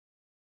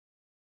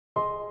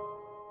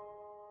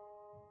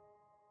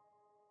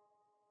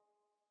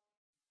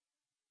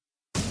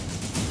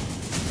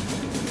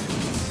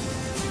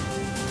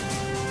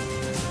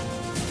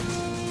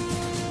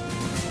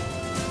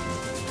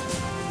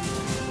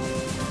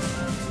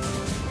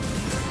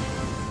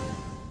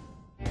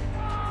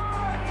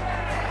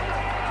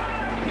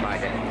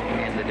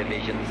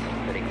divisions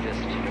that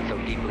exist so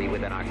deeply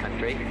within our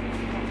country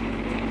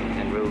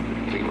and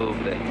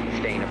remove the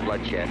stain of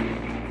bloodshed.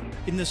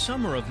 In the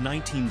summer of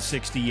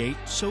 1968,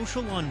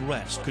 social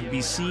unrest could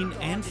be seen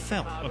and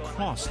felt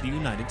across the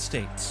United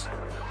States.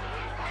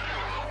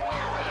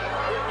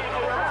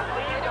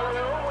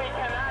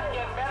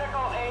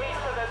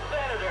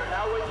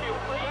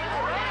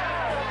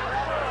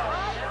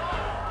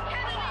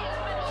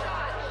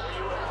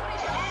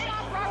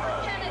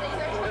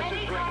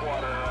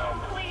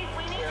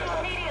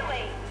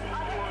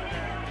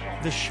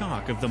 The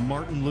shock of the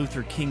Martin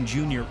Luther King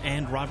Jr.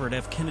 and Robert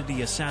F.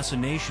 Kennedy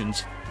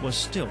assassinations was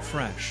still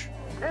fresh.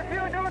 If you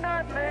do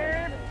not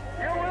leave,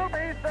 you will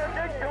be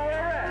subject to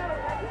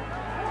arrest.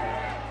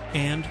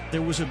 And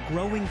there was a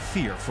growing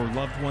fear for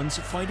loved ones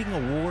fighting a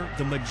war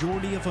the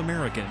majority of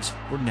Americans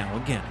were now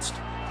against.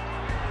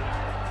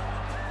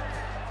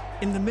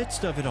 In the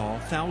midst of it all,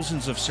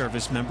 thousands of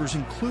service members,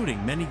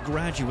 including many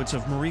graduates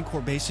of Marine Corps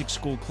Basic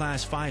School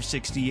Class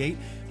 568,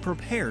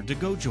 prepared to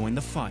go join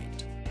the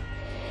fight.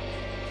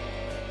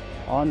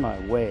 On my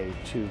way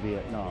to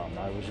Vietnam,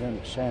 I was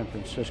in San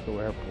Francisco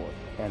airport,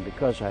 and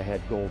because I had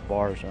gold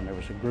bars on, there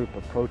was a group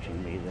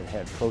approaching me that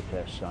had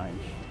protest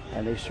signs,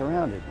 and they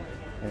surrounded me.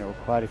 And there were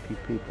quite a few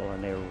people,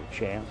 and there were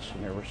chants,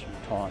 and there were some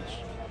taunts.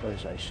 But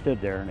as I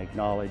stood there and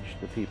acknowledged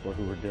the people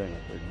who were doing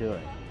what they're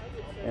doing,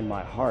 in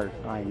my heart,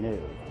 I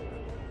knew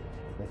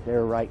that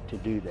their right to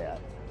do that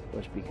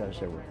was because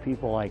there were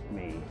people like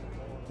me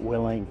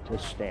willing to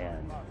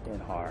stand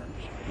in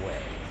harm's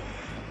way.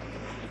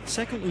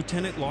 Second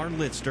Lieutenant Lar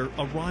Litster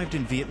arrived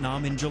in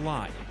Vietnam in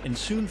July and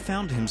soon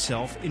found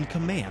himself in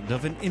command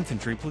of an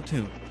infantry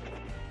platoon.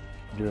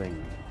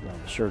 Doing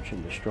search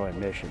and destroy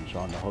missions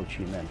on the Ho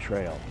Chi Minh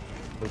Trail,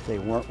 if they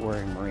weren't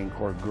wearing Marine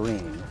Corps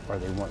green or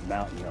they weren't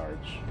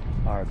Montagnards,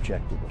 our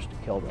objective was to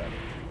kill them.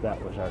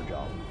 That was our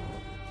job.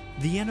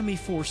 The enemy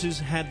forces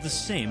had the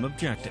same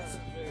objective.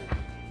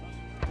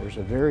 There's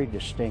a very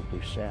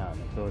distinctive sound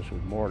that goes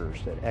with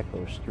mortars that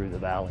echoes through the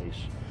valleys,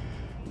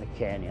 the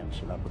canyons,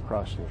 and up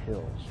across the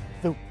hills.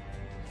 Thoop,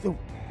 thoop,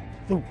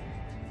 thoop,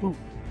 thoop.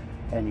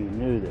 And you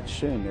knew that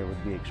soon there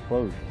would be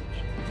explosions.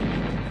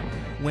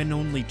 When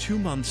only 2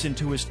 months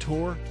into his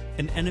tour,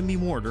 an enemy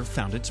mortar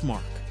found its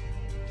mark.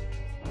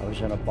 I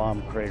was in a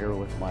bomb crater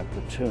with my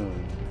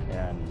platoon,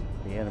 and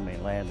the enemy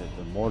landed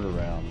the mortar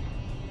round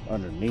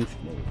underneath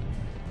me.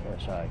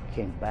 As I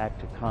came back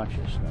to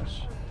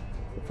consciousness,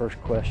 the first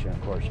question,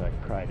 of course, I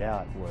cried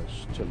out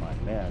was to my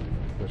men,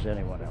 was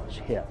anyone else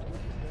hit?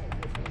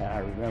 And I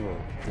remember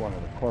one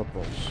of the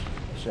corporals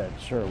said,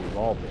 "Sir, we've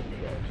all been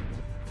hit."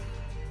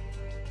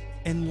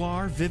 And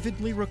Lar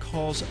vividly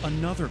recalls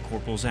another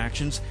corporal's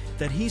actions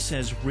that he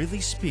says really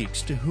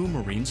speaks to who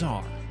Marines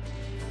are.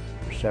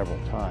 Several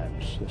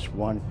times, this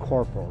one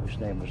corporal, his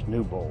name was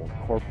Newbold,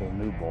 Corporal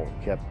Newbold,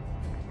 kept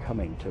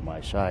coming to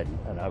my side,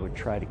 and I would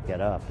try to get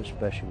up,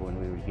 especially when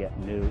we would get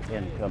new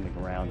incoming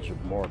rounds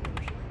of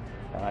mortars.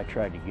 And I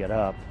tried to get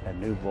up, and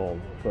Newbold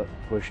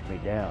pushed me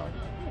down.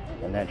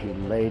 And then he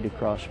laid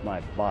across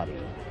my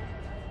body,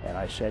 and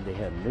I said to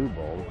him,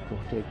 "Newbold, go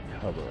take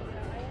cover."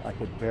 I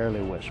could barely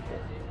whisper.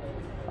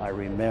 I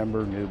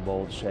remember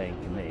Newbold saying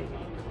to me,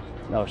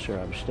 "No, sir,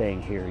 I'm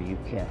staying here. You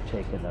can't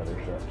take another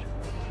hit."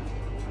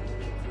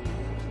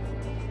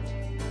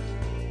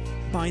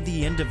 By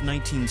the end of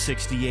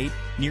 1968,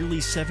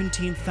 nearly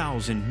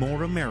 17,000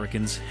 more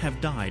Americans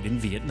have died in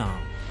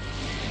Vietnam.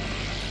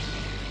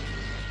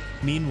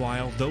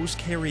 Meanwhile, those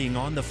carrying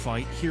on the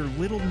fight hear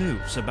little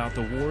news about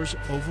the war's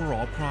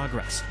overall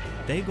progress.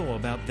 They go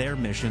about their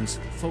missions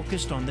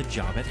focused on the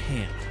job at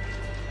hand.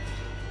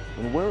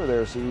 When we were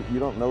there, see, you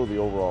don't know the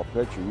overall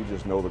picture, you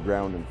just know the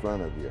ground in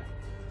front of you.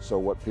 So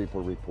what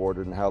people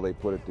reported and how they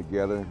put it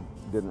together,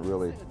 didn't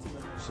really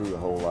see a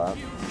whole lot.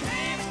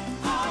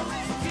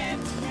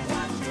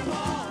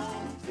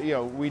 You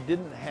know, we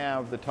didn't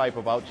have the type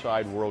of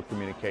outside world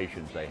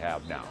communications they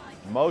have now.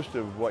 Most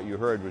of what you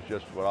heard was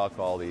just what I'll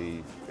call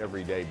the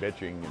everyday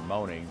bitching and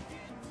moaning,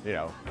 you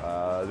know,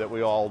 that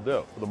we all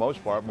do. For the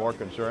most part, more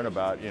concerned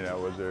about, you know,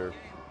 was there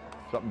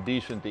something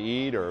decent to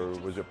eat, or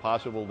was it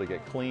possible to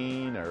get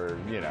clean, or,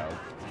 you know,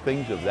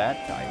 things of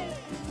that type.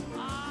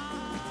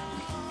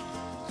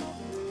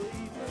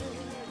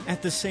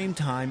 At the same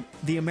time,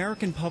 the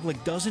American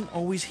public doesn't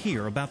always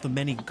hear about the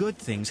many good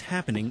things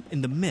happening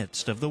in the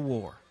midst of the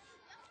war.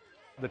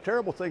 The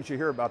terrible things you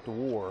hear about the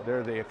war,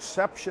 they're the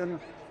exception.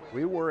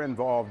 We were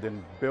involved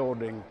in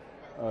building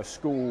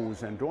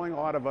schools and doing a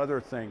lot of other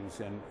things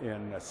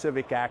in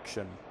civic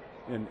action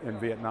in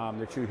Vietnam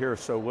that you hear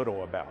so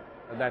little about.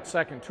 That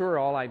second tour,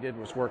 all I did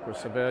was work with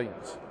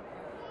civilians.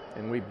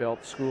 And we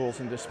built schools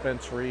and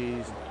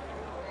dispensaries.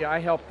 I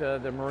helped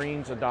the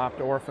Marines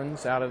adopt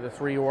orphans out of the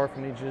 3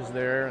 orphanages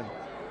there.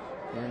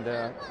 And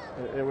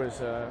it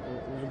was a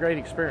great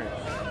experience.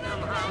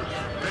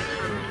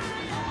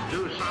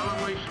 Do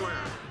solemnly swear.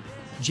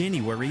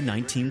 January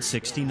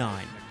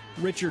 1969.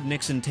 Richard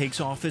Nixon takes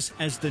office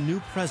as the new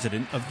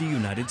President of the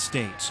United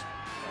States.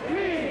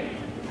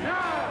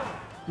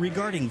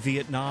 Regarding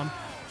Vietnam,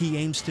 He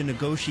aims to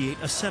negotiate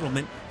a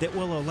settlement that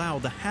will allow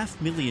the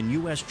 500,000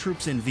 U.S.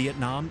 troops in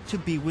Vietnam to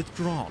be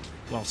withdrawn,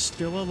 while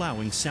still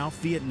allowing South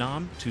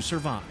Vietnam to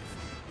survive.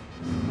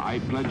 I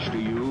pledge to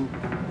you,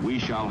 we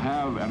shall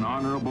have an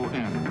honorable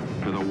end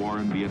to the war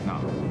in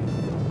Vietnam.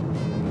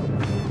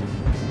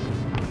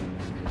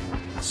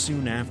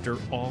 Soon after,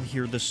 all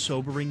hear the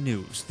sobering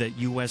news that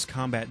U.S.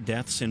 combat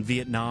deaths in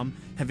Vietnam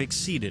have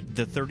exceeded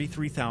the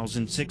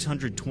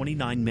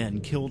 33,629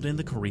 men killed in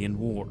the Korean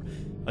War,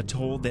 a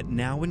toll that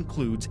now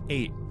includes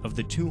 8 of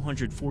the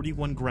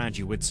 241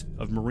 graduates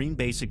of Marine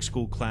Basic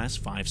School Class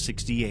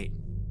 568,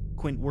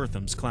 Quint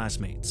Wortham's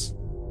classmates.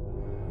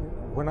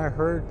 When I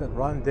heard that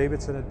Ron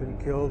Davidson had been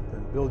killed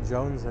and Bill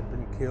Jones had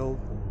been killed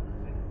and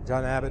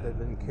John Abbott had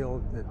been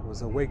killed, it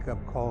was a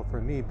wake-up call for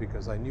me,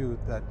 because I knew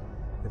that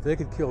if they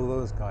could kill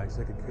those guys,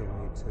 they could kill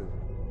me too.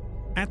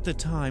 At the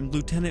time,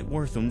 Lieutenant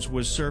Worthams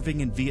was serving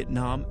in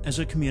Vietnam as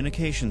a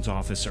communications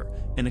officer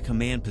in a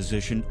command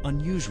position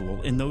unusual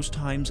in those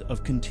times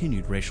of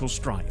continued racial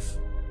strife.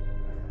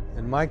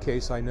 In my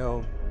case, I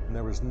know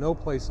there was no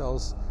place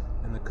else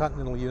in the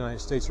continental United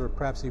States, or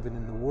perhaps even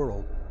in the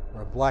world,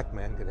 where a black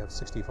man could have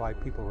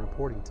 65 people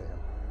reporting to him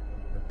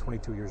at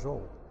 22 years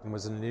old. And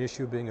was it an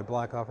issue being a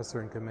black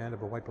officer in command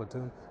of a white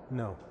platoon?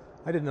 No,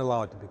 I didn't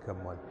allow it to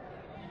become one.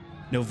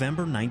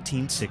 November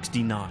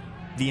 1969.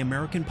 The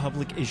American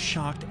public is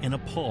shocked and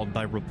appalled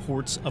by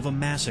reports of a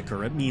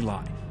massacre at My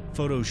Lai.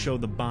 Photos show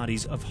the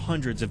bodies of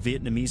hundreds of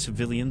Vietnamese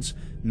civilians,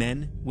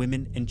 men,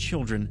 women, and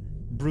children,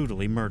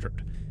 brutally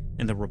murdered.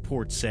 And the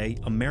reports say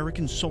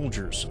American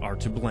soldiers are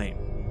to blame.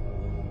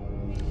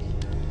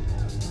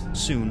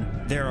 Soon,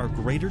 there are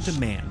greater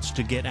demands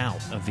to get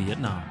out of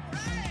Vietnam.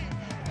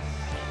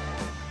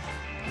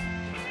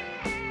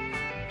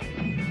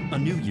 A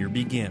new year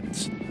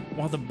begins.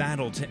 While the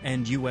battle to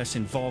end U.S.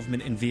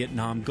 involvement in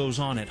Vietnam goes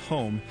on at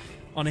home,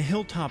 on a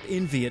hilltop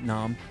in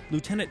Vietnam,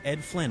 Lieutenant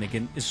Ed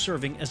Flanagan is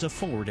serving as a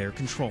forward air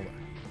controller.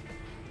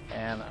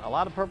 And a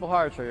lot of Purple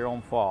Hearts are your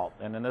own fault,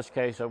 and in this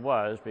case it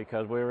was,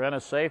 because we were in a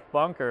safe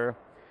bunker,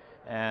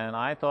 and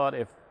I thought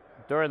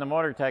during the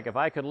mortar attack, if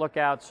I could look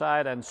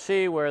outside and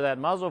see where that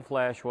muzzle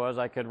flash was,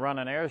 I could run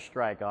an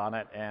airstrike on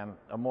it, and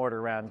a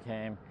mortar round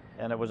came.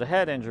 And it was a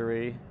head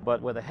injury,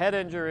 but with a head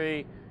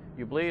injury,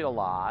 you bleed a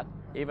lot,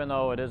 even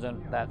though it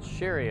isn't that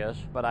serious.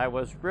 But I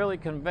was really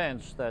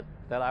convinced that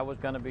I was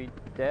going to be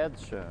dead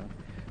soon.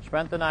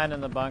 Spent the night in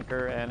the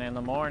bunker, and in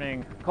the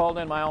morning called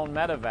in my own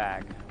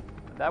medevac.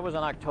 That was in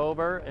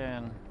October,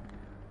 and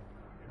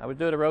I was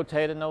due to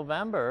rotate in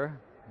November,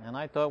 and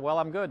I thought, well,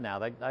 I'm good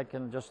now. I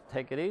can just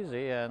take it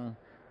easy, and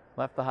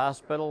left the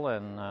hospital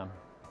and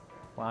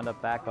wound up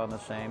back on the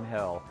same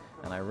hill.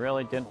 And I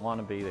really didn't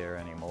want to be there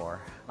anymore.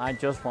 I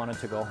just wanted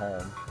to go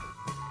home.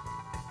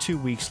 2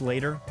 weeks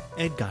later,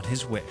 Ed got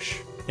his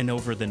wish. And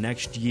over the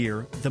next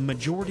year, the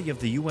majority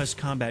of the U.S.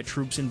 combat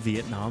troops in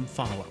Vietnam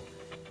follow.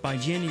 By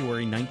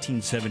January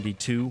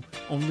 1972,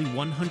 only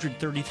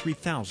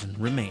 133,000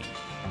 remained.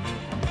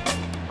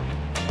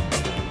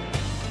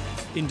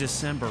 In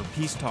December,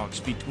 peace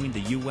talks between the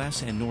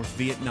U.S. and North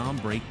Vietnam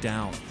break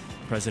down.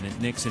 President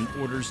Nixon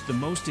orders the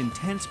most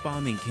intense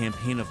bombing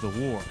campaign of the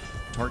war,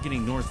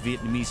 targeting North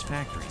Vietnamese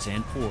factories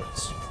and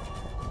ports.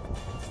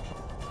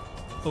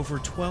 Over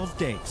 12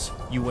 days,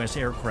 U.S.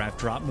 aircraft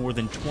dropped more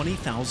than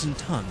 20,000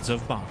 tons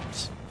of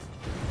bombs.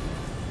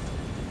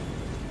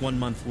 1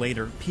 month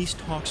later, peace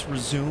talks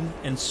resume,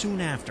 and soon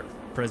after,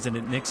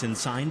 President Nixon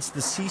signs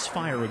the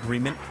ceasefire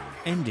agreement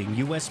ending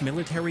U.S.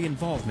 military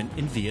involvement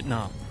in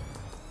Vietnam.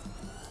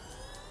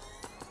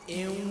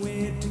 And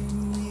where do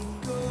we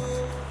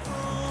go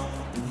from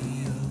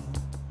here?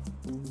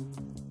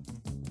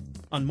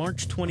 On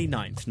March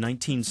 29,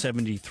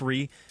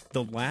 1973,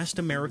 the last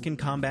American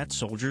combat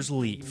soldiers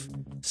leave.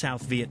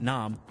 South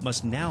Vietnam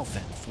must now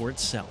fend for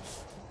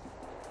itself.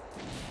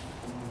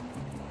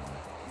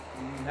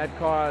 That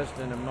caused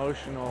an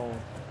emotional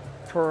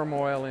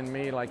turmoil in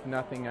me like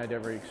nothing I'd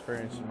ever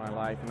experienced in my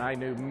life. And I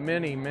knew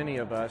many, many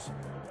of us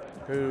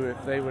who,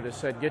 if they would have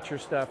said, get your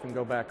stuff and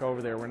go back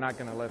over there, we're not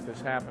going to let this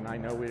happen, I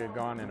know we'd have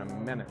gone in a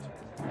minute.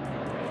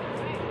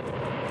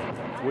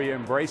 We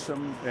embrace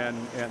them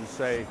and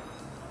say,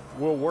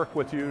 we'll work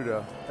with you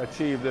to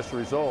achieve this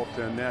result.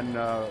 And then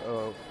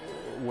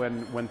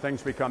when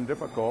things become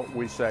difficult,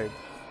 we say,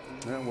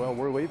 well,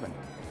 we're leaving.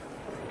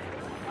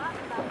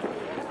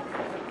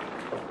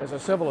 As a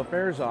civil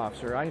affairs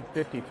officer, I had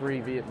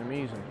 53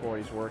 Vietnamese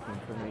employees working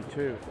for me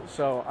too.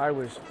 So I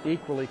was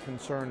equally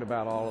concerned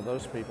about all of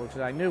those people, because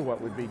I knew what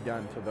would be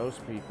done to those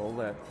people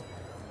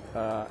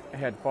that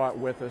had fought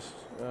with us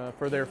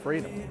for their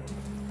freedom.